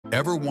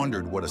Ever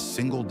wondered what a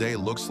single day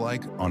looks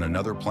like on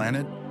another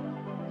planet?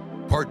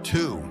 Part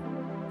 2.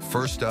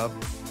 First up,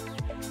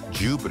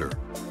 Jupiter,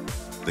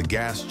 the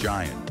gas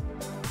giant.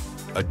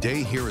 A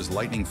day here is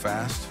lightning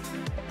fast,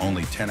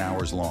 only 10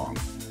 hours long.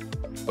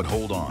 But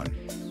hold on,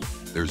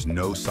 there's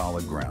no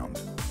solid ground,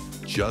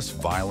 just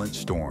violent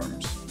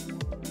storms,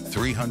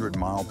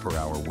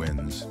 300-mile-per-hour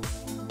winds,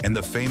 and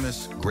the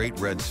famous Great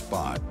Red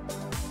Spot,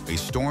 a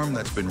storm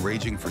that's been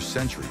raging for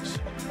centuries.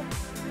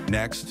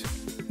 Next,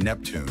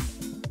 Neptune.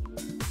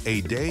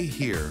 A day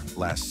here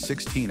lasts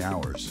 16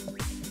 hours.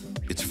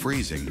 It's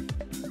freezing,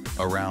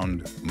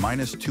 around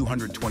minus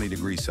 220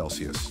 degrees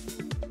Celsius.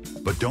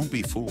 But don't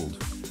be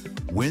fooled.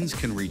 Winds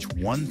can reach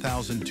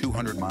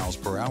 1,200 miles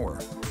per hour.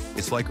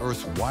 It's like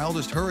Earth's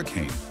wildest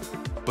hurricane,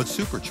 but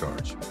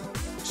supercharged.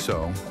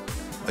 So,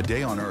 a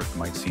day on Earth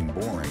might seem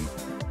boring,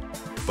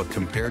 but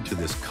compared to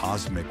this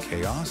cosmic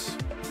chaos,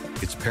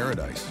 it's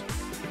paradise.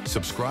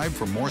 Subscribe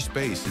for more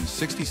space in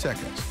 60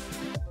 seconds.